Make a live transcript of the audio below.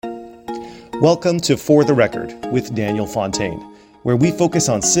Welcome to For the Record with Danielle Fontaine, where we focus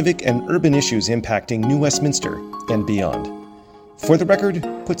on civic and urban issues impacting New Westminster and beyond. For the Record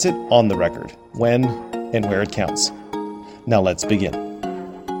puts it on the record, when and where it counts. Now let's begin.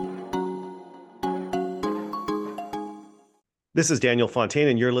 This is Danielle Fontaine,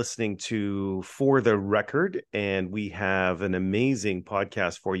 and you're listening to For the Record, and we have an amazing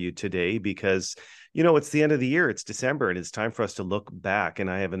podcast for you today because, you know, it's the end of the year, it's December, and it's time for us to look back, and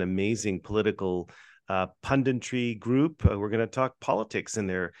I have an amazing political punditry group. We're going to talk politics, and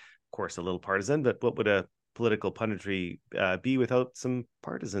they're, of course, a little partisan, but what would a political punditry be without some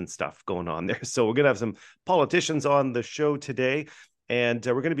partisan stuff going on there? So we're going to have some politicians on the show today. And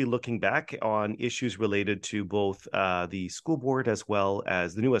we're going to be looking back on issues related to both the school board as well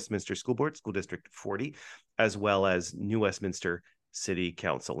as the New Westminster School Board, School District 40, as well as New Westminster City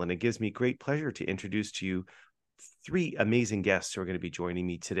Council. And it gives me great pleasure to introduce to you three amazing guests who are going to be joining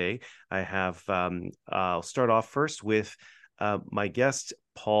me today. I have, I'll start off first with my guest,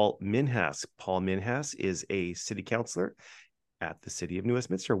 Paul Minhas. Paul Minhas is a city councillor at the City of New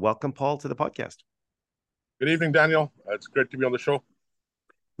Westminster. Welcome, Paul, to the podcast. Good evening, Danielle. It's great to be on the show.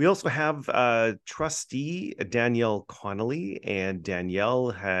 We also have Trustee Danielle Connelly, and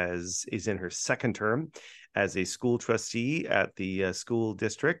Danielle is in her second term as a school trustee at the school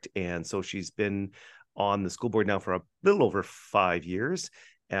district, and so she's been on the school board now for a little over 5 years.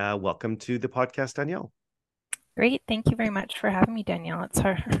 Welcome to the podcast, Danielle. Great. Thank you very much for having me, Danielle. It's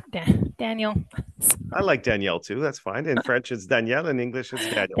her, Daniel. I like Danielle too. That's fine. In French, it's Danielle. In English, it's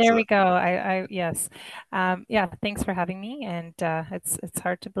Danielle. There we go. Yes. Yeah. Thanks for having me. And it's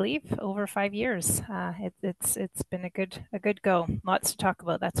hard to believe. Over 5 years. It's been a good go. Lots to talk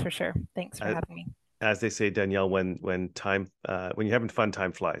about. That's for sure. Thanks for having me. As they say, Danielle, when you're having fun,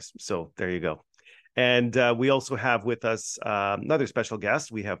 time flies. So there you go. And we also have with us another special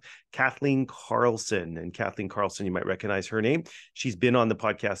guest. We have Kathleen Carlsen. And Kathleen Carlsen, you might recognize her name. She's been on the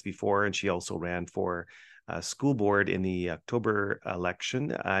podcast before, and she also ran for school board in the October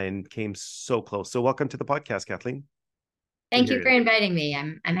election and came so close. So welcome to the podcast, Kathleen. Thank you for inviting me.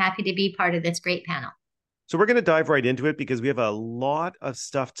 I'm happy to be part of this great panel. So we're going to dive right into it because we have a lot of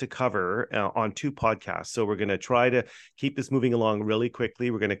stuff to cover on two podcasts. So we're going to try to keep this moving along really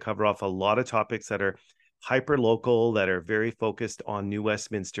quickly. We're going to cover off a lot of topics that are hyper-local, that are very focused on New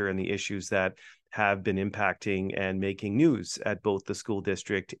Westminster and the issues that have been impacting and making news at both the school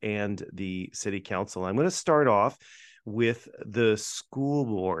district and the city council. I'm going to start off with the school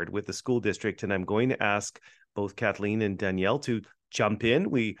board, with the school district, and I'm going to ask both Kathleen and Danielle to jump in.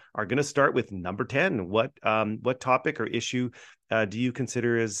 We are going to start with number 10. What topic or issue do you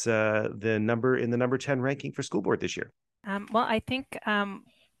consider as the number 10 ranking for school board this year? Well, I think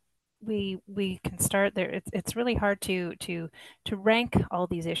we can start there. It's really hard to rank all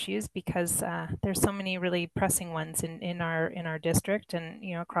these issues because there's so many really pressing ones in our district and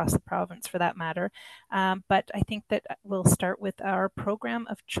across the province for that matter. But I think that we'll start with our program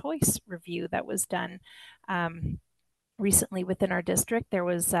of choice review that was done recently within our district. There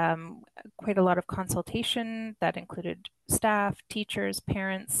was quite a lot of consultation that included staff, teachers,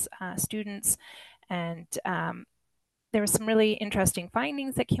 parents, students, and there were some really interesting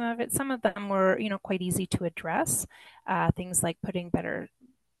findings that came out of it. Some of them were, quite easy to address. Things like putting better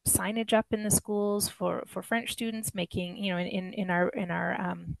signage up in the schools for French students, making, in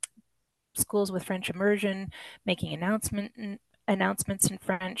our schools with French immersion, making announcements in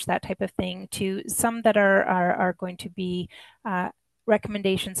French, that type of thing, to some that are going to be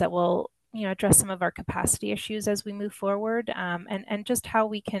recommendations that will address some of our capacity issues as we move forward, and just how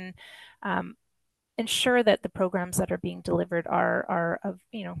we can ensure that the programs that are being delivered are of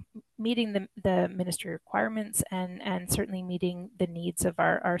meeting the ministry requirements and certainly meeting the needs of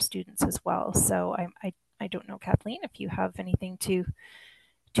our students as well. So I don't know, Kathleen, if you have anything to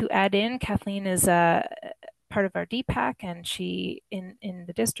add in. Kathleen is part of our DPAC, and she in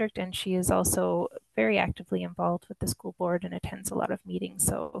the district, and she is also very actively involved with the school board and attends a lot of meetings.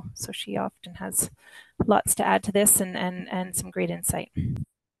 So she often has lots to add to this and some great insight.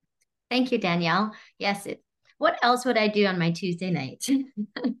 Thank you, Danielle. Yes. What else would I do on my Tuesday night?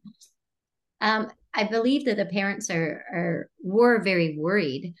 I believe that the parents were very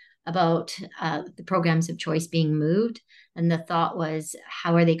worried about the programs of choice being moved. And the thought was,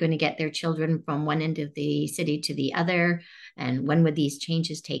 how are they going to get their children from one end of the city to the other? And when would these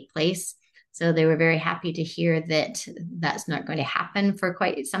changes take place? So they were very happy to hear that that's not going to happen for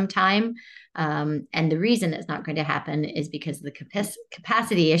quite some time. And the reason it's not going to happen is because of the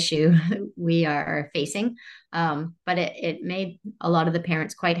capacity issue we are facing. But it made a lot of the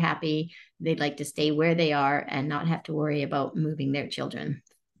parents quite happy. They'd like to stay where they are and not have to worry about moving their children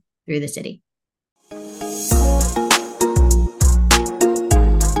through the city.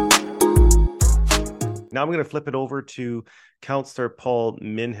 Now I'm going to flip it over to Councillor Paul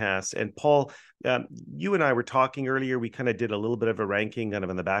Minhas. And Paul, you and I were talking earlier. We kind of did a little bit of a ranking kind of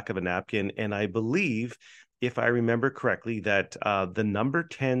on the back of a napkin. And I believe, if I remember correctly, that the number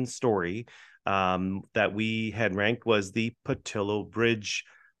 10 story that we had ranked was the Patillo Bridge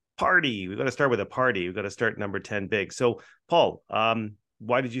party. We've got to start with a party. We've got to start number 10 big. So, Paul,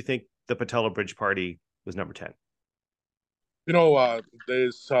 why did you think the Patillo Bridge party was number 10?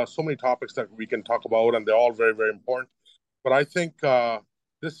 There's so many topics that we can talk about, and they're all very, very important. But I think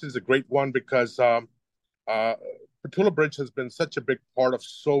this is a great one because Patillo Bridge has been such a big part of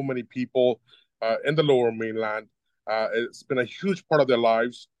so many people in the Lower Mainland. It's been a huge part of their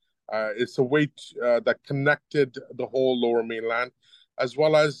lives. It's a way that connected the whole Lower Mainland, as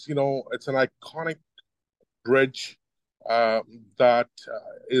well as, it's an iconic bridge that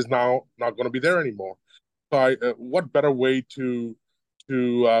is now not going to be there anymore. So what better way to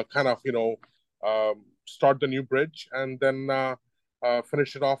kind of start the new bridge and then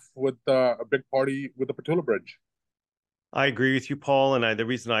finish it off with a big party with the Patillo Bridge. I agree with you, Paul. And the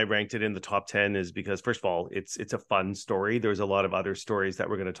reason I ranked it in the top 10 is because, first of all, it's a fun story. There's a lot of other stories that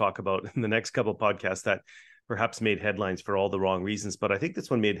we're going to talk about in the next couple of podcasts that perhaps made headlines for all the wrong reasons. But I think this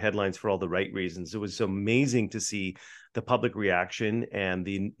one made headlines for all the right reasons. It was so amazing to see the public reaction and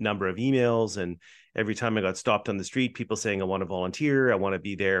the number of emails. And every time I got stopped on the street, people saying, I want to volunteer. I want to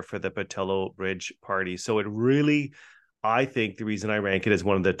be there for the Patillo Bridge party. So it really, I think the reason I rank it as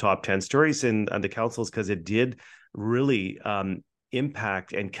one of the top 10 stories on the council is because it did really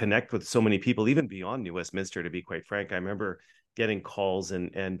impact and connect with so many people, even beyond New Westminster, to be quite frank. I remember getting calls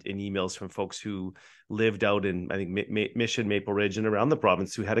and emails from folks who lived out in, I think, Mission, Maple Ridge, and around the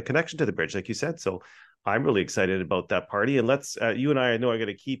province who had a connection to the bridge, like you said. So I'm really excited about that party. And let's, you and I know, are going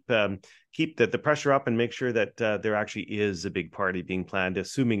to keep the pressure up and make sure that there actually is a big party being planned,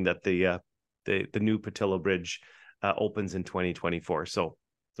 assuming that the new Patillo Bridge opens in 2024. So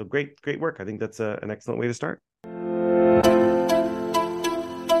great work. I think that's an excellent way to start.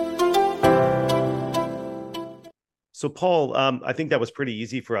 So, Paul, I think that was pretty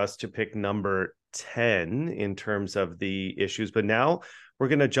easy for us to pick number 10 in terms of the issues. But now we're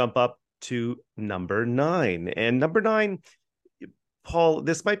going to jump up to number 9. And number 9, Paul,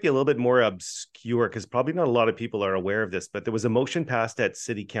 this might be a little bit more obscure because probably not a lot of people are aware of this, but there was a motion passed at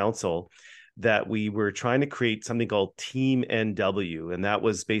City Council that we were trying to create something called Team NW. And that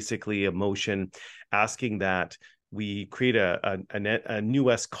was basically a motion asking that we create a New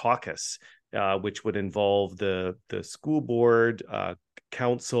West caucus, which would involve the school board,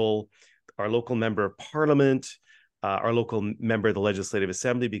 council, our local member of parliament, our local member of the Legislative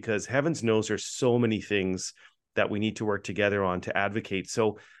Assembly, because heavens knows there's so many things that we need to work together on to advocate.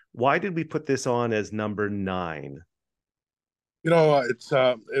 So why did we put this on as number 9?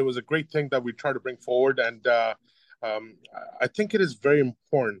 It was a great thing that we try to bring forward, and I think it is very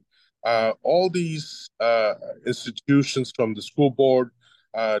important. All these institutions, from the school board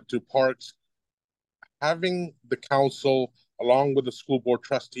to parks, having the council along with the school board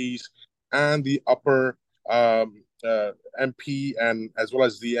trustees and the upper MP and as well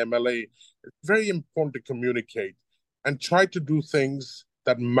as the MLA, it's very important to communicate and try to do things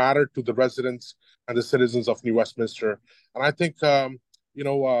that matter to the residents and the citizens of New Westminster. And I think it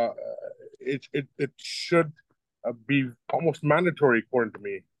should be almost mandatory, according to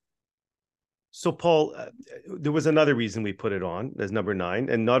me. So, Paul, there was another reason we put it on as number 9.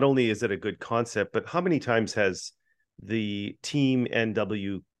 And not only is it a good concept, but how many times has the Team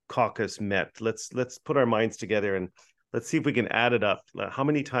NW caucus met? Let's put our minds together and let's see if we can add it up. How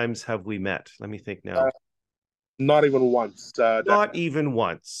many times have we met? Let me think now. Not even once. Not even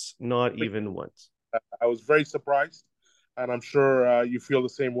once. I was very surprised, and I'm sure you feel the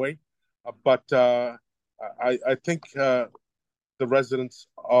same way. But I think the residents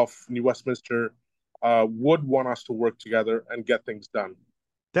of New Westminster would want us to work together and get things done.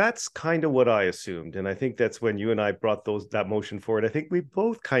 That's kind of what I assumed. And I think that's when you and I brought that motion forward. I think we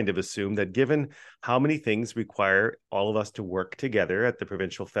both kind of assumed that given how many things require all of us to work together at the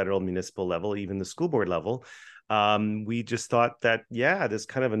provincial, federal, municipal level, even the school board level, we just thought that, this is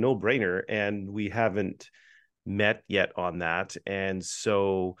kind of a no-brainer. And we haven't met yet on that. And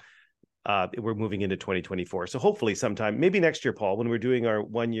so we're moving into 2024. So hopefully sometime, maybe next year, Paul, when we're doing our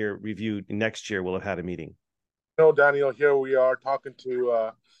 1-year review next year, we'll have had a meeting. Danielle, here we are talking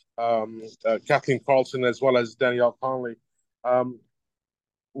to Kathleen Carlsen as well as Danielle Connelly.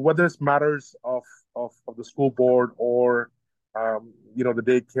 Whether it's matters of the school board or the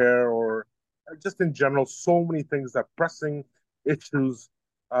daycare or just in general, so many things that pressing issues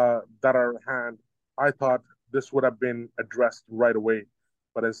that are at hand. I thought this would have been addressed right away,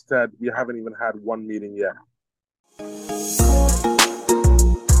 but instead we haven't even had one meeting yet.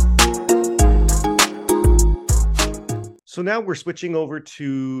 So now we're switching over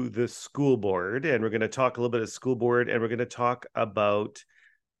to the school board, and we're going to talk a little bit of school board, and we're going to talk about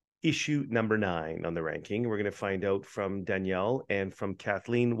issue number 9 on the ranking. We're going to find out from Danielle and from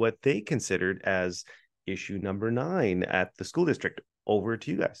Kathleen what they considered as issue number 9 at the school district. Over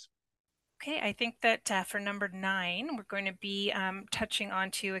to you guys. Okay, I think that for number 9, we're going to be touching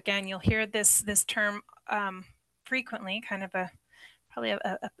on to, again, you'll hear this term frequently, kind of probably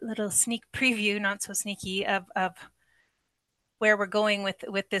a little sneak preview, not so sneaky, of where we're going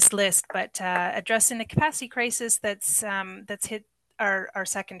with this list, but addressing the capacity crisis that's hit our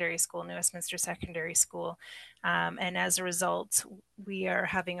secondary school, New Westminster Secondary School. And as a result, we are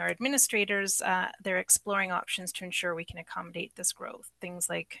having our administrators, they're exploring options to ensure we can accommodate this growth. Things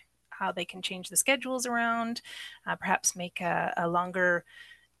like how they can change the schedules around, perhaps make a longer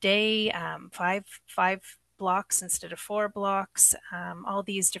day, five blocks instead of 4 blocks. All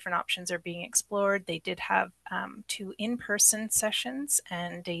these different options are being explored. They did have 2 in-person sessions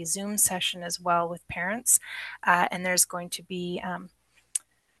and a Zoom session as well with parents. And there's going to be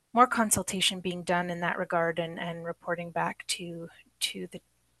more consultation being done in that regard and reporting back to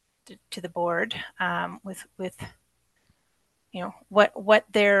the board with what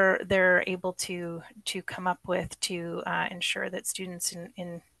they're able to come up with to ensure that students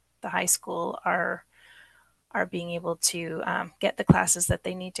in the high school are being able to get the classes that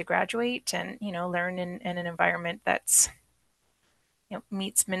they need to graduate and, learn in an environment that's,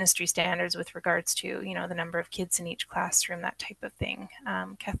 meets ministry standards with regards to, the number of kids in each classroom, that type of thing.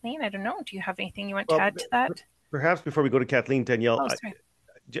 Kathleen, I don't know. Do you have anything you want to add to that? Perhaps before we go to Kathleen, Danielle,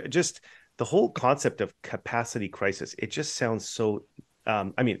 just the whole concept of capacity crisis, it just sounds so,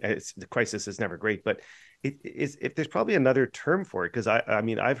 the crisis is never great, but if there's probably another term for it, because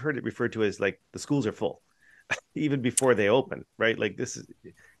I've heard it referred to as like the schools are full. Even before they open, right? Like this is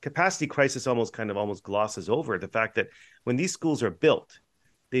capacity crisis almost glosses over the fact that when these schools are built,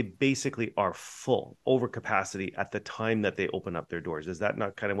 they basically are full, over capacity at the time that they open up their doors. Is that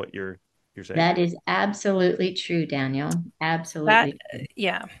not kind of what you're saying? That is absolutely true, Danielle. Absolutely.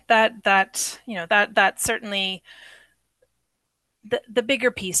 That's certainly the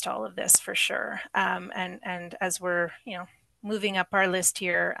bigger piece to all of this for sure. And as we're moving up our list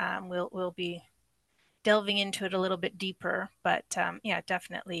here, we'll be delving into it a little bit deeper, but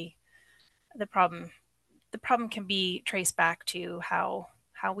definitely the problem can be traced back to how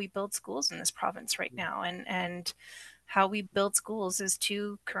we build schools in this province right now, and how we build schools is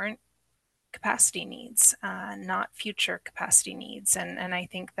to current capacity needs, not future capacity needs. And I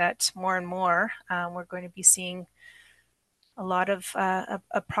think that more and more we're going to be seeing a lot of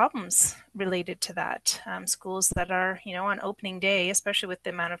problems related to that. Schools that are, on opening day, especially with the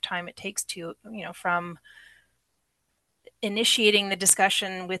amount of time it takes to, from initiating the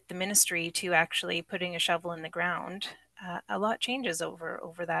discussion with the ministry to actually putting a shovel in the ground, a lot changes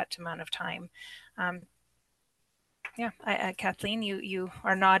over that amount of time. Kathleen, you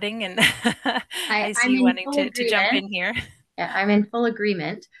are nodding, and I see you wanting to jump in here. Yeah, I'm in full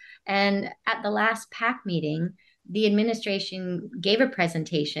agreement. And at the last PAC meeting, the administration gave a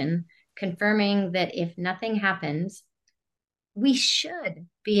presentation confirming that if nothing happens, we should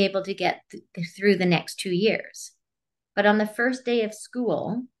be able to get through the next 2 years. But on the first day of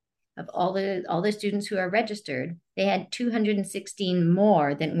school, of all the students who are registered, they had 216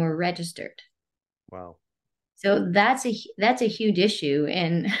 more than were registered. Wow. So that's a huge issue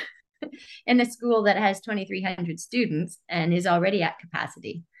in a school that has 2,300 students and is already at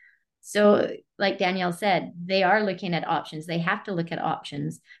capacity. So like Danielle said, they are looking at options. They have to look at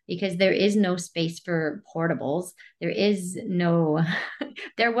options because there is no space for portables. There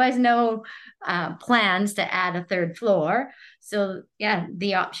was no plans to add a 3rd floor. So yeah,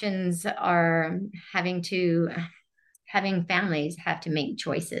 the options are having families have to make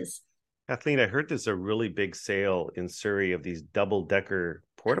choices. Kathleen, I heard there's a really big sale in Surrey of these double-decker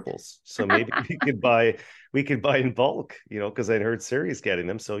portables. So maybe we could buy in bulk, because I heard Surrey's getting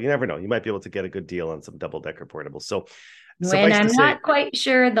them. So you never know. You might be able to get a good deal on some double-decker portables. So when I'm not quite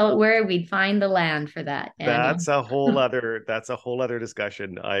sure where we'd find the land for that. That's a whole other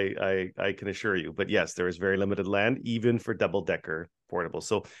discussion, I can assure you. But yes, there is very limited land, even for double-decker portables.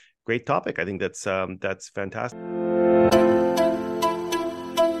 So great topic. I think that's fantastic.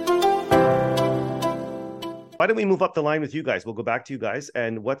 Why don't we move up the line with you guys? We'll go back to you guys.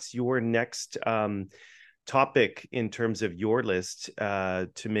 And what's your next topic in terms of your list to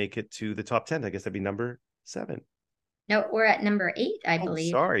make it to the top 10? I guess that'd be number 7. No, we're at number 8, I Oh,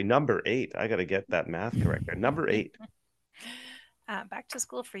 believe. sorry, number 8. I got to get that math correct. Number 8. Back to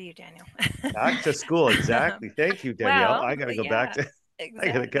school for you, Daniel. Back to school, exactly. Thank you, Danielle. Well, I got to go back yeah, to. I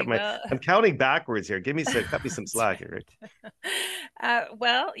got to get exactly. my. Well, I'm counting backwards here. Cut me some that's slack here. right.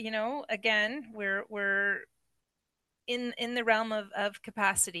 Well, again, we're in the realm of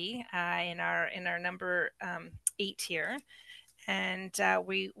capacity in our number 8 here, and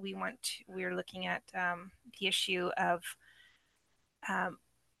we're looking at the issue of um,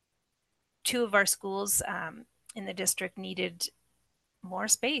 two of our schools in the district needed more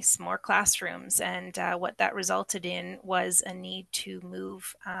space, more classrooms, and what that resulted in was a need to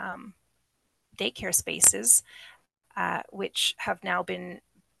move daycare spaces, which have now been,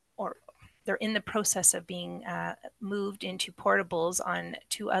 or they're in the process of being moved into portables on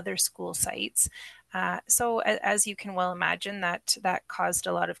 2 other school sites. So as you can well imagine, that caused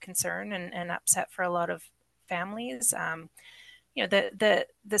a lot of concern and upset for a lot of families.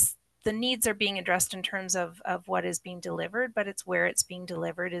 The needs are being addressed in terms of what is being delivered, but it's where it's being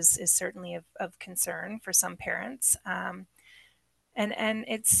delivered is certainly of concern for some parents. And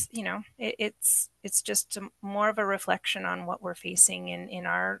it's it's just more of a reflection on what we're facing in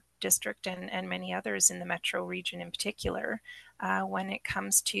our district and many others in the metro region in particular, when it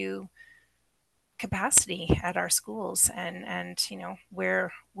comes to capacity at our schools, and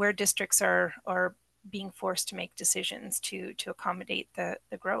where districts are being forced to make decisions to accommodate the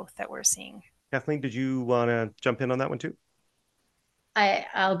growth that we're seeing. Kathleen, did you want to jump in on that one too?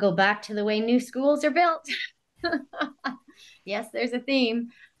 I'll go back to the way new schools are built. Yes, there's a theme.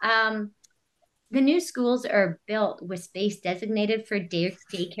 Um, the new schools are built with space designated for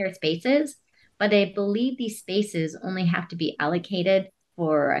daycare spaces, but I believe these spaces only have to be allocated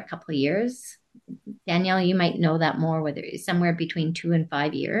for a couple of years. Danielle, you might know that more, whether it's somewhere between 2 and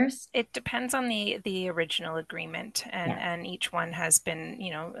 5 years. It depends on the original agreement, and Yeah. and each one has been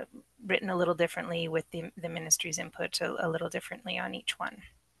written a little differently with the ministry's input a little differently on each one.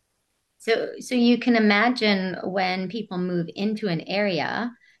 So you can imagine when people move into an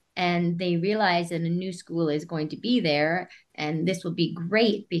area and they realize that a new school is going to be there, and this will be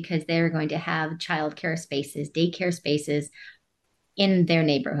great because they're going to have childcare spaces, daycare spaces in their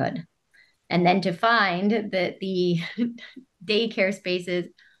neighborhood. And then to find that the daycare spaces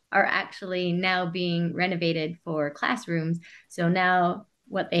are actually now being renovated for classrooms. So now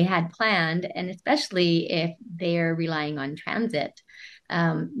what they had planned, and especially if they're relying on transit,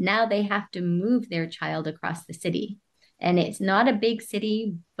 now they have to move their child across the city. And it's not a big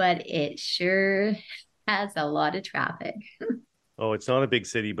city, but it sure has a lot of traffic. Oh, it's not a big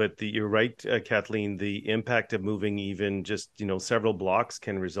city, but you're right, Kathleen. The impact of moving even just several blocks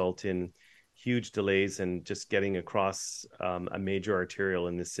can result in huge delays, and just getting across a major arterial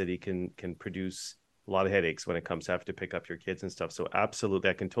in the city can produce a lot of headaches when it comes to have to pick up your kids and stuff. So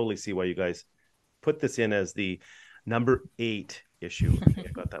absolutely, I can totally see why you guys put this in as the number 8 issue. I think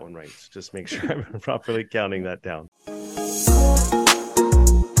I got that one right. So just make sure I'm properly counting that down.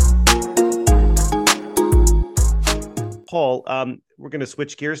 Paul, we're going to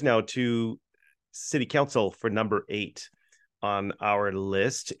switch gears now to City Council for number 8 on our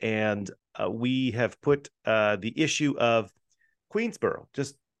list, and we have put the issue of Queensborough,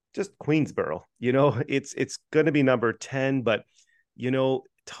 just Queensborough. It's going to be number 10, but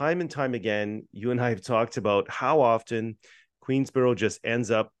time and time again, you and I have talked about how often Queensborough just ends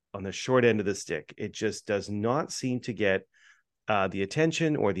up on the short end of the stick. It just does not seem to get the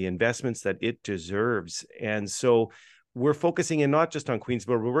attention or the investments that it deserves, and so we're focusing in not just on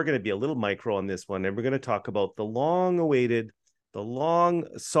Queensborough, but we're going to be a little micro on this one. And we're going to talk about the long-awaited, the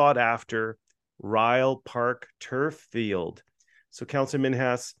long-sought-after Ryle Park turf field. So, Councillor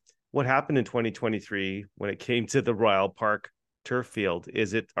Minhas, what happened in 2023 when it came to the Ryle Park turf field?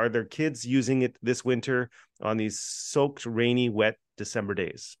 Are there kids using it this winter on these soaked, rainy, wet December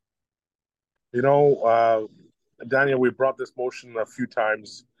days? Daniel, we brought this motion a few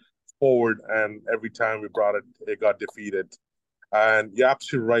times forward, and every time we brought it, it got defeated. And you're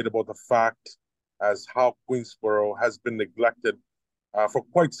absolutely right about the fact as how Queensborough has been neglected for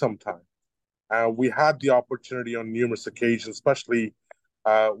quite some time. We had the opportunity on numerous occasions, especially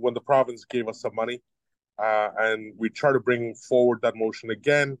when the province gave us some money, and we tried to bring forward that motion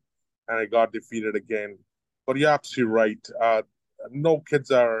again, and it got defeated again. But you're absolutely right. No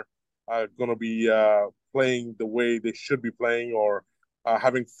kids are going to be playing the way they should be playing, or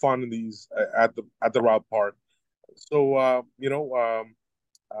having fun in these at the Ryle Park. So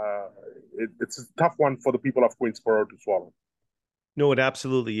it's a tough one for the people of Queensborough to swallow. No, it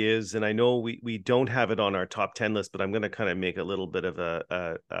absolutely is, and I know we don't have it on our top 10 list, but I'm going to kind of make a little bit of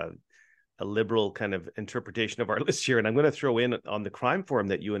a a liberal kind of interpretation of our list here. And I'm going to throw in on the crime forum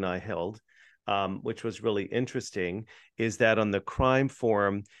that you and I held, which was really interesting, is that on the crime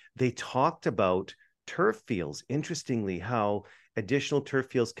forum, they talked about turf fields. Interestingly, how additional turf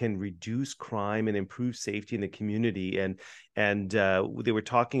fields can reduce crime and improve safety in the community. And they were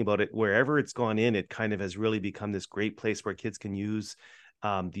talking about it wherever it's gone in, it kind of has really become this great place where kids can use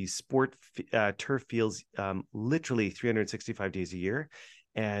these sport turf fields literally 365 days a year.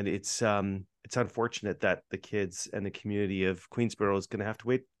 And it's unfortunate that the kids and the community of Queensborough is going to have to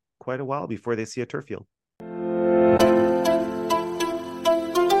wait quite a while before they see a turf field.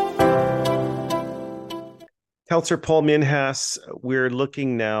 Councillor Paul Minhas, we're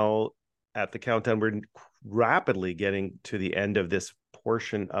looking now at the countdown. We're rapidly getting to the end of this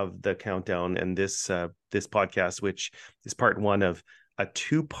portion of the countdown and this podcast, which is part one of a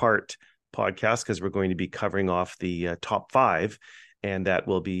two-part podcast, because we're going to be covering off the top five, and that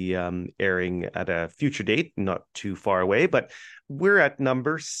will be airing at a future date, not too far away. But we're at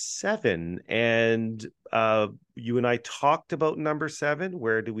number 7, and you and I talked about number 7.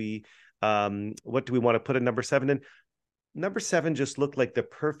 Where do we what do we want to put at number 7? And number 7 just looked like the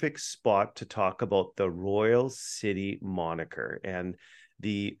perfect spot to talk about the Royal City moniker and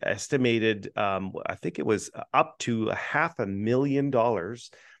the estimated, I think it was up to $500,000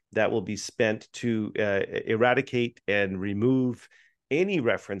 that will be spent to eradicate and remove any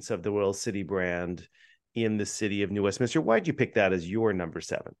reference of the Royal City brand in the city of New Westminster. Why did you pick that as your number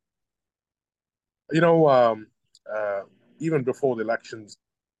 7? You know, even before the elections,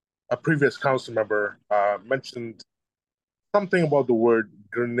 a previous council member mentioned something about the word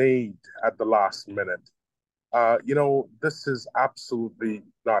grenade at the last minute. You know, this is absolutely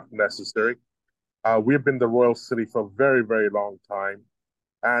not necessary. We've been the Royal City for a very, very long time.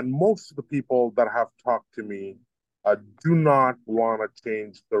 And most of the people that have talked to me do not want to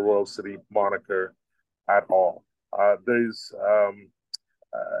change the Royal City moniker at all. There's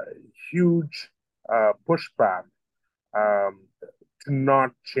huge pushback to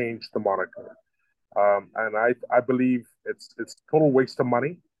not change the moniker. And I believe it's total waste of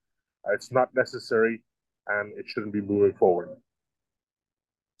money. It's not necessary, and it shouldn't be moving forward.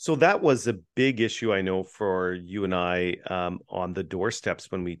 So that was a big issue, I know, for you and I on the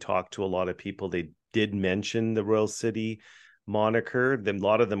doorsteps when we talked to a lot of people. They did mention the Royal City moniker. A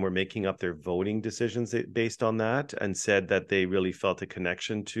lot of them were making up their voting decisions based on that, and said that they really felt a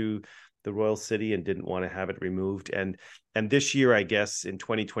connection to the Royal City and didn't want to have it removed. And this year, I guess, in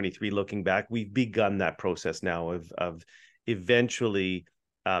 2023, looking back, we've begun that process now of eventually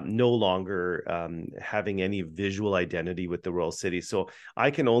no longer having any visual identity with the Royal City. So I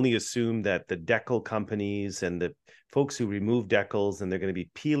can only assume that the decal companies and the folks who remove decals, and they're going to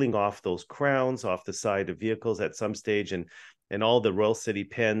be peeling off those crowns off the side of vehicles at some stage, and all the Royal City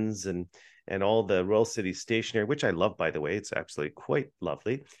pens and all the Royal City stationery, which I love, by the way. It's absolutely quite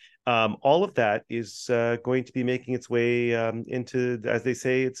lovely. All of that is going to be making its way into, as they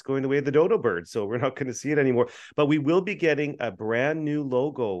say, it's going the way of the dodo bird. So we're not going to see it anymore. But we will be getting a brand new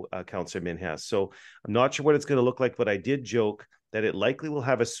logo, Councillor Minhas. So I'm not sure what it's going to look like, but I did joke that it likely will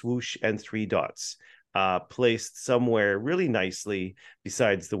have a swoosh and 3 dots placed somewhere really nicely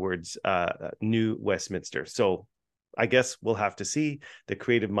besides the words New Westminster. So I guess we'll have to see. The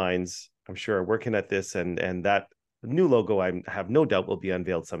creative minds, I'm sure, are working at this, and that new logo, I have no doubt, will be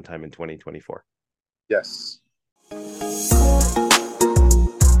unveiled sometime in 2024. Yes.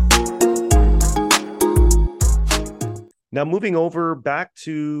 Now, moving over back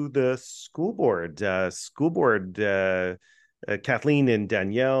to the school board. Kathleen and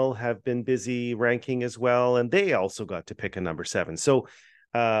Danielle have been busy ranking as well, and they also got to pick a number 7. So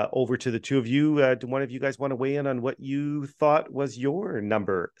over to the two of you. Do one of you guys want to weigh in on what you thought was your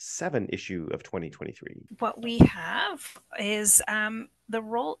number 7 issue of 2023? What we have is the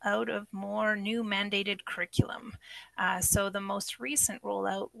rollout of more new mandated curriculum. So the most recent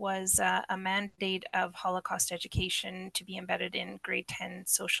rollout was a mandate of Holocaust education to be embedded in grade 10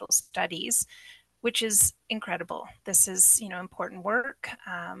 social studies, which is incredible. This is, important work.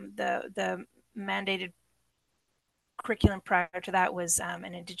 The mandated curriculum prior to that was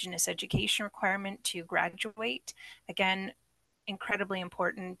an Indigenous education requirement to graduate. Again, incredibly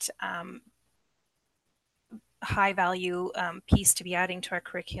important, high value piece to be adding to our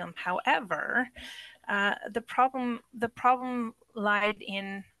curriculum. However, the problem lied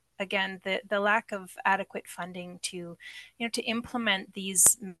in, again, the lack of adequate funding to implement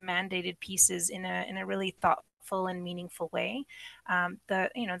these mandated pieces in a really thoughtful and meaningful way.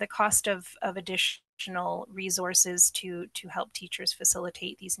 The cost of additional resources to help teachers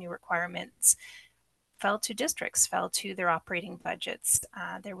facilitate these new requirements fell to districts, fell to their operating budgets.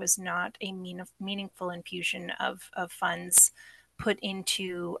 There was not a meaningful infusion of funds put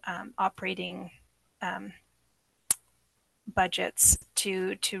into operating budgets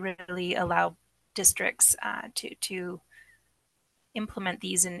to really allow districts to implement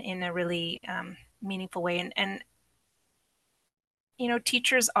these in a really meaningful way. And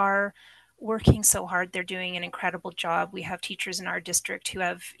teachers are working so hard. They're doing an incredible job. We have teachers in our district who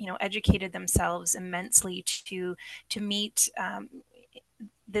have educated themselves immensely to meet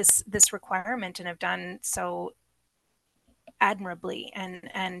this requirement, and have done so admirably.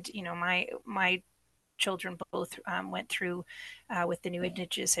 And my children both went through with the new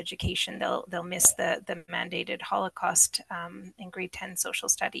Indigenous education. They'll miss the mandated Holocaust in grade 10 social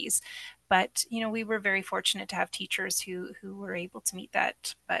studies, but we were very fortunate to have teachers who were able to meet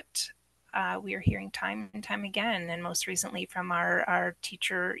that. But we are hearing time and time again, and most recently from our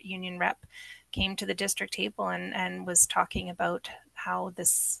teacher union rep, came to the district table and was talking about how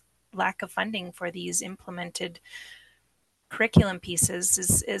this lack of funding for these implemented curriculum pieces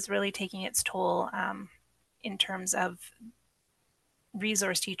is really taking its toll in terms of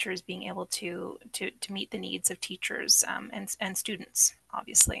resource teachers being able to meet the needs of teachers and students,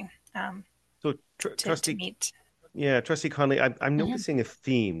 obviously. So, Trustee, meet. Yeah, Trustee Connelly, I'm noticing a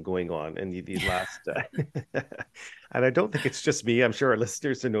theme going on in these last, and I don't think it's just me. I'm sure our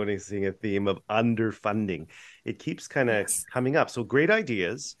listeners are noticing a theme of underfunding. It keeps kind of coming up. So great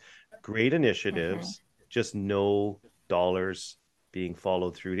ideas, great initiatives, just no dollars being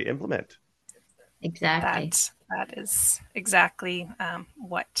followed through to implement. Exactly. That is exactly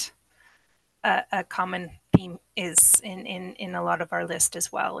what a common theme is in a lot of our list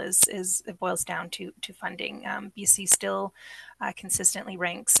as well. Is it boils down to funding. BC still consistently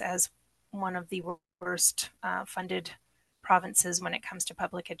ranks as one of the worst funded provinces when it comes to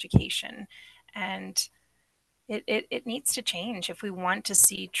public education, and it needs to change if we want to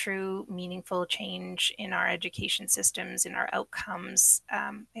see true, meaningful change in our education systems, in our outcomes.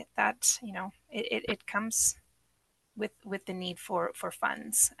 It comes with the need for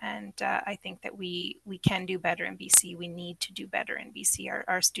funds, and I think that we can do better in BC. We need to do better in BC.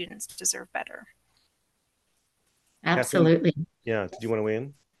 Our students deserve better. Absolutely. Kathleen, yeah. Did you want to weigh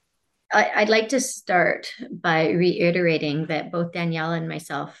in? I'd like to start by reiterating that both Danielle and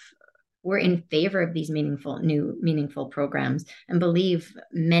myself were in favor of these meaningful programs, and believe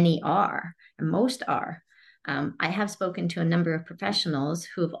many are, and most are. I have spoken to a number of professionals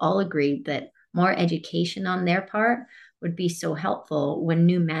who have all agreed that more education on their part would be so helpful when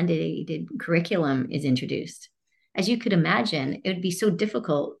new mandated curriculum is introduced. As you could imagine, it would be so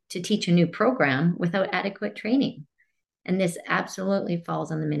difficult to teach a new program without adequate training. And this absolutely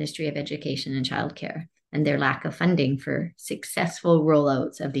falls on the Ministry of Education and Childcare and their lack of funding for successful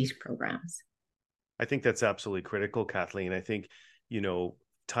rollouts of these programs. I think that's absolutely critical, Kathleen. I think,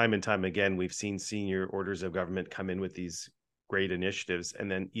 time and time again, we've seen senior orders of government come in with these great initiatives, and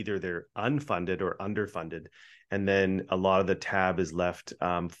then either they're unfunded or underfunded. And then a lot of the tab is left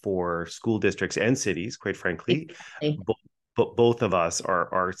for school districts and cities, quite frankly. Exactly. But both of us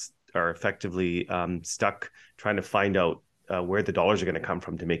are effectively stuck trying to find out where the dollars are going to come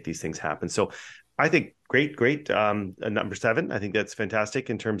from to make these things happen. So I think great. Number 7, I think that's fantastic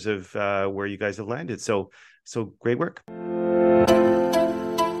in terms of where you guys have landed. So great work.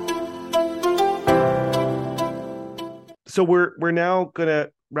 So we're now going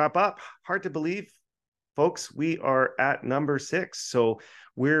to wrap up. Hard to believe, folks, we are at number 6. So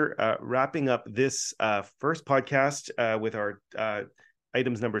we're wrapping up this first podcast with our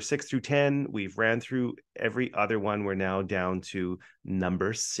items number 6 through 10. We've ran through every other one. We're now down to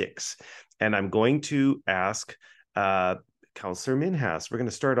number 6. And I'm going to ask Councillor Minhas. We're going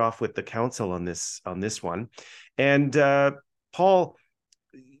to start off with the council on this one. And Paul,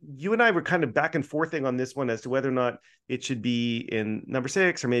 you and I were kind of back and forthing on this one as to whether or not it should be in number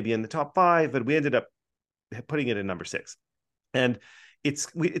 6 or maybe in the top 5, but we ended up putting it in number 6. And it's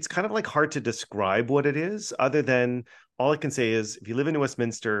kind of like hard to describe what it is, other than all I can say is if you live in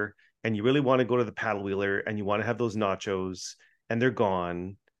Westminster and you really want to go to the paddle wheeler and you want to have those nachos and they're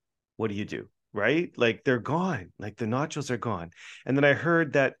gone, what do you do? Right? Like they're gone. Like the nachos are gone. And then I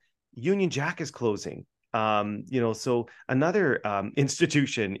heard that Union Jack is closing. So another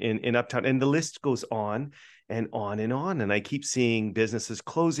institution in Uptown, and the list goes on and on and on. And I keep seeing businesses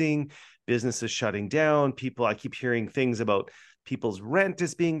closing, businesses shutting down. I keep hearing things about people's rent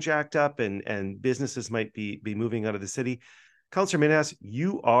is being jacked up and businesses might be moving out of the city. Councillor Minhas,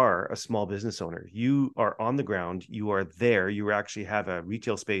 you are a small business owner. You are on the ground. You are there. You actually have a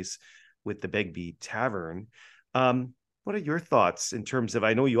retail space with the Begbie Tavern. What are your thoughts in terms of,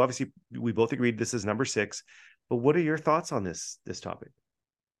 I know you obviously, we both agreed this is number 6, but what are your thoughts on this topic?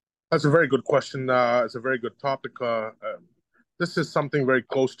 That's a very good question. It's a very good topic. This is something very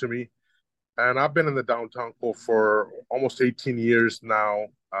close to me. And I've been in the downtown core for almost 18 years now,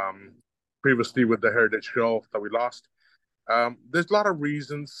 previously with the Heritage Hill that we lost. There's a lot of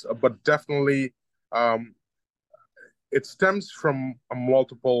reasons, but definitely it stems from a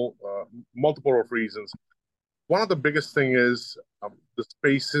multiple of reasons. One of the biggest thing is the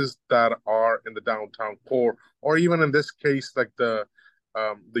spaces that are in the downtown core, or even in this case, like the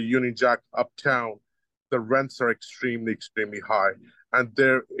Union Jack uptown, the rents are extremely, extremely high, and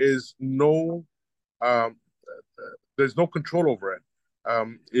um, there's no control over it.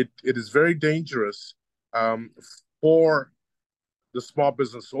 It is very dangerous for the small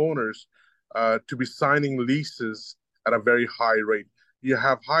business owners to be signing leases at a very high rate. You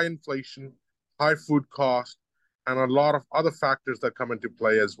have high inflation, high food cost, and a lot of other factors that come into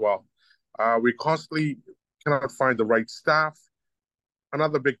play as well. We constantly cannot find the right staff.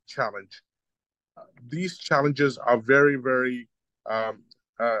 Another big challenge. These challenges are very, very, um,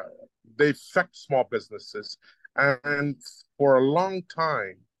 uh, they affect small businesses. And for a long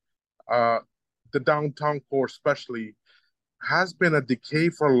time, uh, the downtown core especially has been a decay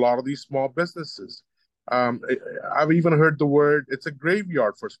for a lot of these small businesses. Um, I've even heard the word, it's a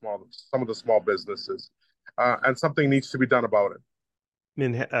graveyard for some of the small businesses, and something needs to be done about it.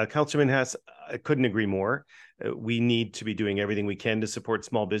 Councillor Minhas, I couldn't agree more. We need to be doing everything we can to support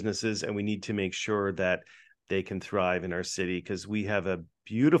small businesses, and we need to make sure that they can thrive in our city, because we have a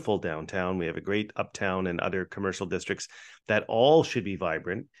beautiful downtown, we have a great uptown and other commercial districts that all should be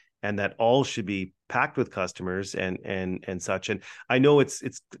vibrant and that all should be packed with customers and such. And I know it's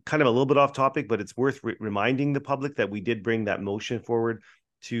kind of a little bit off topic, but it's worth reminding the public that we did bring that motion forward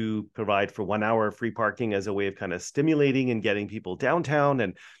to provide for 1 hour free parking as a way of kind of stimulating and getting people downtown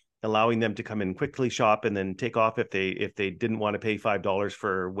and allowing them to come in quickly, shop, and then take off if they didn't want to pay $5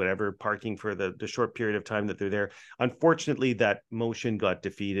 for whatever parking for the short period of time that they're there. Unfortunately, that motion got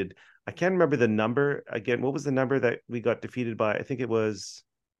defeated. I can't remember the number. Again, what was the number that we got defeated by? I think it was...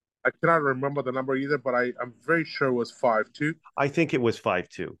 I cannot remember the number either, but I'm very sure it was 5-2. I think it was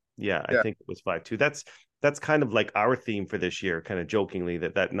 5-2. Yeah, I think it was 5-2. That's kind of like our theme for this year, kind of jokingly,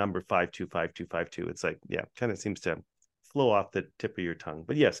 that number 5-2, 5-2, 5-2. It's like, yeah, kind of seems to flow off the tip of your tongue.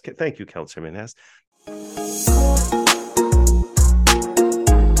 But yes, thank you, Councillor Minhas.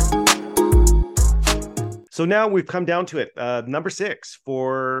 So now we've come down to it. Number 6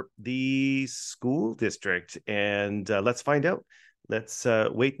 for the school district. And let's find out. Let's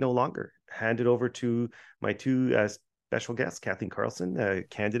wait no longer. Hand it over to my two special guests, Kathleen Carlsen, a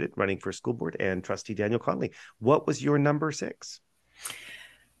candidate running for school board, and Trustee Danielle Connelly. What was your number 6?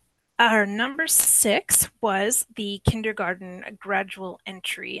 Our number 6 was the kindergarten gradual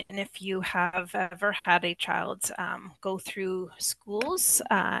entry. And if you have ever had a child go through schools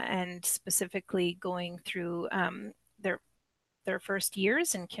and specifically going through their first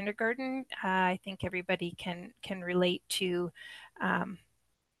years in kindergarten, I think everybody can relate to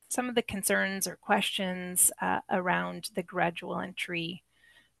some of the concerns or questions around the gradual entry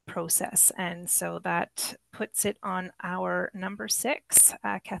process. And so that puts it on our number 6.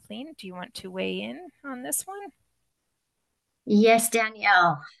 Kathleen, do you want to weigh in on this one? Yes,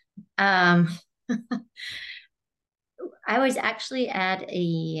 Danielle. I was actually at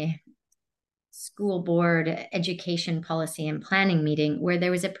a school board education policy and planning meeting where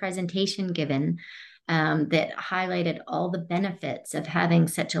there was a presentation given that highlighted all the benefits of having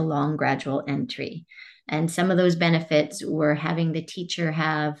such a long gradual entry. And some of those benefits were having the teacher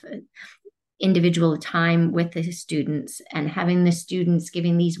have individual time with the students and having the students,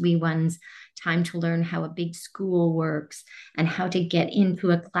 giving these wee ones time to learn how a big school works and how to get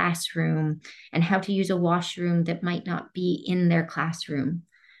into a classroom and how to use a washroom that might not be in their classroom.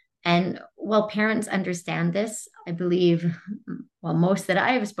 And while parents understand this, I believe, well, most that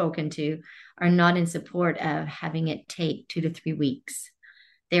I have spoken to are not in support of having it take 2 to 3 weeks.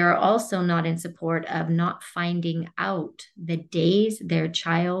 They are also not in support of not finding out the days their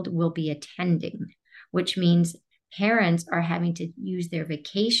child will be attending, which means parents are having to use their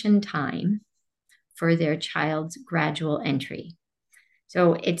vacation time for their child's gradual entry.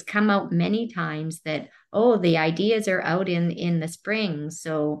 So it's come out many times that, oh, the ideas are out in the spring.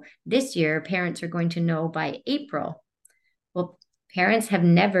 So this year, parents are going to know by April. Well, parents have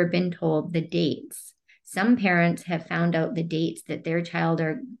never been told the dates. Some parents have found out the dates that their child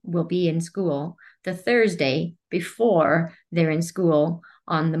will be in school the Thursday before they're in school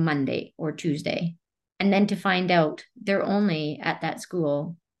on the Monday or Tuesday. And then to find out they're only at that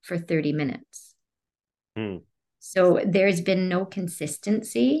school for 30 minutes. So there's been no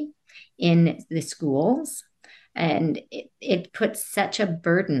consistency in the schools, and it puts such a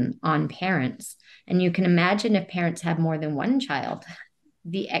burden on parents. And you can imagine if parents have more than one child,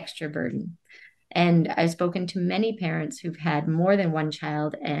 the extra burden. And I've spoken to many parents who've had more than one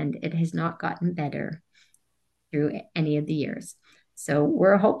child, and it has not gotten better through any of the years. So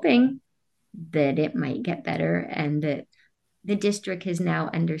we're hoping that it might get better, and that the district is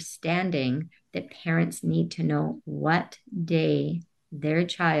now understanding that parents need to know what day their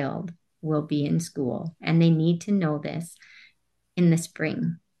child will be in school. And they need to know this in the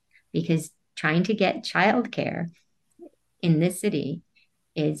spring, because trying to get childcare in this city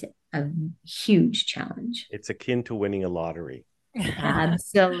is a huge challenge. It's akin to winning a lottery.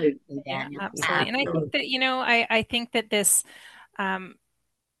 Absolutely, Yeah, Daniel. absolutely. And I think that, I think that this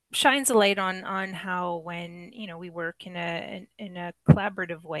shines a light on how when, we work in a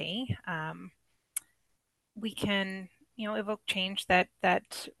collaborative way, we can, evoke change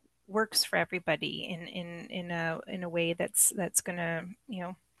that works for everybody in a way that's going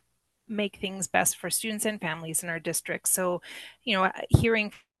to, make things best for students and families in our district. So,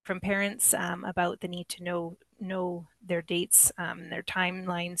 hearing from parents about the need to know their dates, their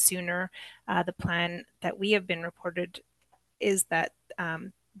timeline sooner. The plan that we have been reported is that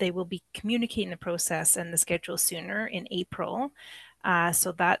they will be communicating the process and the schedule sooner in April.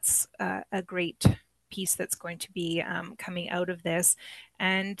 So that's a great piece that's going to be coming out of this.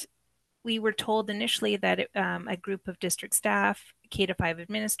 And we were told initially that a group of district staff, K-5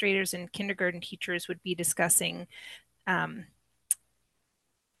 administrators, and kindergarten teachers would be discussing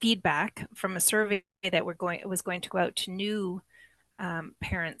feedback from a survey that was going to go out to new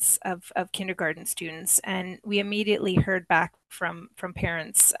parents of kindergarten students. And we immediately heard back from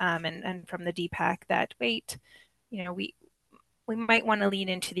parents and from the DPAC that, wait, we might want to lean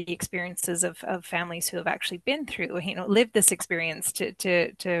into the experiences of families who have actually been through, lived this experience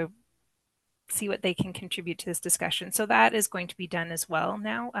to see what they can contribute to this discussion. So that is going to be done as well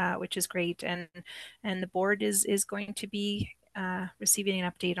now, which is great. And the board is going to be receiving an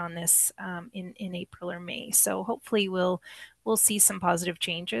update on this in April or May. So hopefully we'll see some positive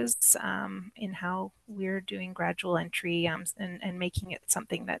changes in how we're doing gradual entry and making it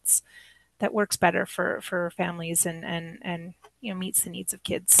something that works better for families and meets the needs of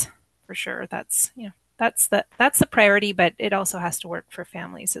kids for sure. That's the priority, but it also has to work for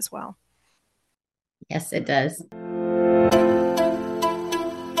families as well. Yes, it does.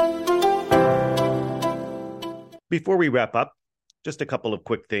 Before we wrap up, just a couple of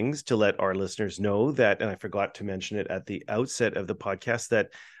quick things to let our listeners know that, and I forgot to mention it at the outset of the podcast, that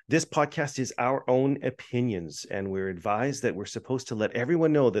this podcast is our own opinions, and we're advised that we're supposed to let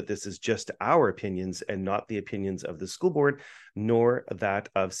everyone know that this is just our opinions and not the opinions of the school board, nor that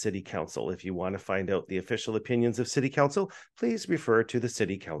of City Council. If you want to find out the official opinions of City Council, please refer to the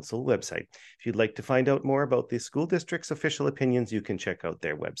City Council website. If you'd like to find out more about the school district's official opinions, you can check out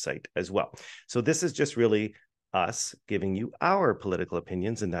their website as well. So this is just really us giving you our political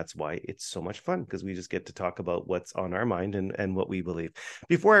opinions, and that's why it's so much fun, because we just get to talk about what's on our mind and what we believe.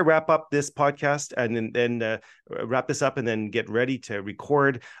 Before I wrap up this podcast and then wrap this up and then get ready to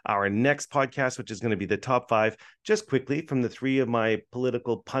record our next podcast, which is going to be the top 5, just quickly from the 3 of my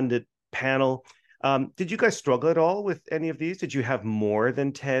political pundit panel, did you guys struggle at all with any of these? Did you have more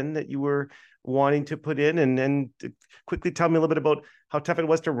than 10 that you were wanting to put in? And then quickly tell me a little bit about how tough it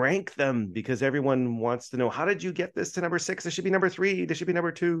was to rank them, because everyone wants to know, how did you get this to number 6? This should be number 3. This should be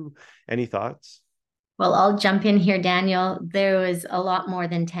number 2. Any thoughts? Well, I'll jump in here, Daniel. There was a lot more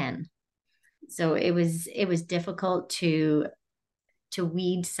than 10. So it was difficult to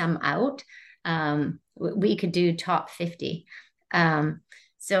weed some out. We could do top 50.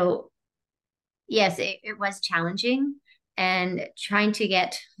 So yes, it was challenging, and trying to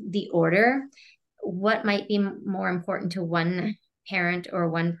get the order, what might be more important to one parent or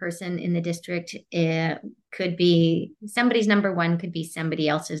one person in the district could be somebody's number 1, could be somebody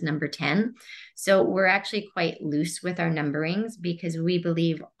else's number 10. So we're actually quite loose with our numberings, because we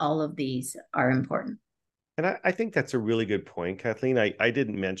believe all of these are important. And I think that's a really good point, Kathleen. I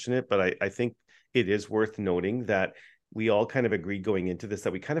didn't mention it, but I think it is worth noting that we all kind of agreed going into this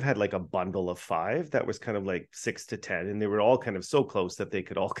that we kind of had like a bundle of 5 that was kind of like 6 to 10, and they were all kind of so close that they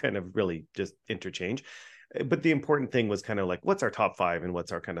could all kind of really just interchange. But the important thing was kind of like, what's our top 5 and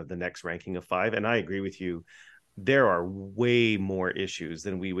what's our kind of the next ranking of 5? And I agree with you. There are way more issues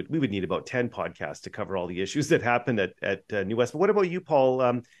than we would need about 10 podcasts to cover all the issues that happened at New West. But what about you,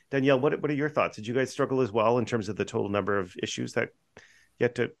 Paul? Danielle, what are your thoughts? Did you guys struggle as well in terms of the total number of issues that you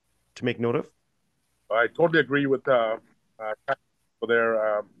had to make note of? I totally agree with there.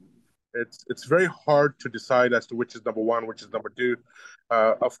 it's very hard to decide as to which is number one, which is number two.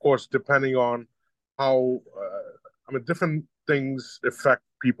 Of course, depending on how different things affect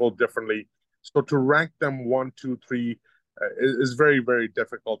people differently. So to rank them one, two, three is very, very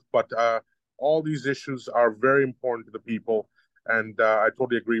difficult. But all these issues are very important to the people, and I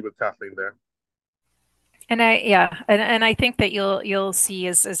totally agree with Kathleen there. And I think that you'll see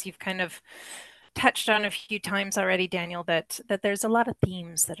as you've kind of touched on a few times already, Daniel, that there's a lot of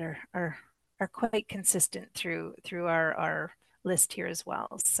themes that are quite consistent through our list here as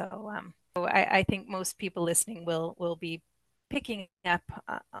well. So I think most people listening will be picking up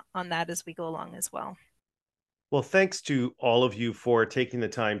on that as we go along as well. Well, thanks to all of you for taking the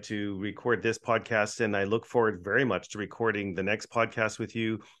time to record this podcast. And I look forward very much to recording the next podcast with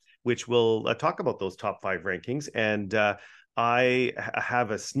you, which will talk about those top 5 rankings. And I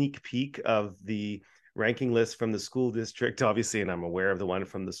have a sneak peek of the ranking list from the school district, obviously, and I'm aware of the one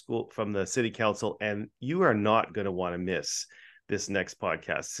from the city council. And you are not going to want to miss this next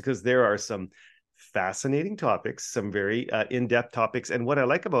podcast because there are some fascinating topics, some very in-depth topics. And what I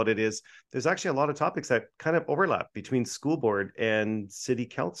like about it is there's actually a lot of topics that kind of overlap between school board and city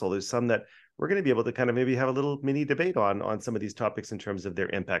council. There's some that we're going to be able to kind of maybe have a little mini debate on some of these topics in terms of their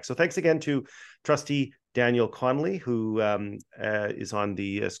impact. So thanks again to Trustee Danielle Connelly, who is on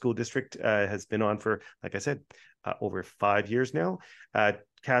the school district, has been on for, like I said, over 5 years now.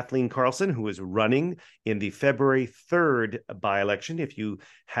 Kathleen Carlsen, who is running in the February 3rd by-election. If you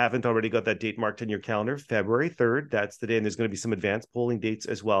haven't already got that date marked in your calendar, February 3rd, that's the day, and there's going to be some advanced polling dates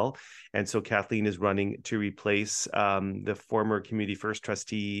as well. And so Kathleen is running to replace the former Community First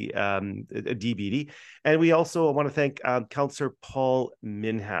trustee, DBD. And we also want to thank Councillor Paul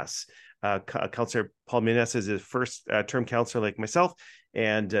Minhas. Councillor Paul Minhas is his first term councillor like myself.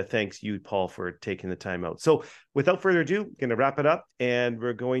 And thanks you, Paul, for taking the time out. So without further ado, going to wrap it up, and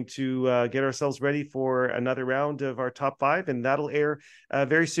we're going to get ourselves ready for another round of our top 5, and that'll air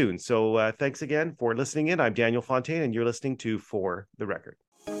very soon. So thanks again for listening in. I'm Daniel Fontaine, and you're listening to For the Record.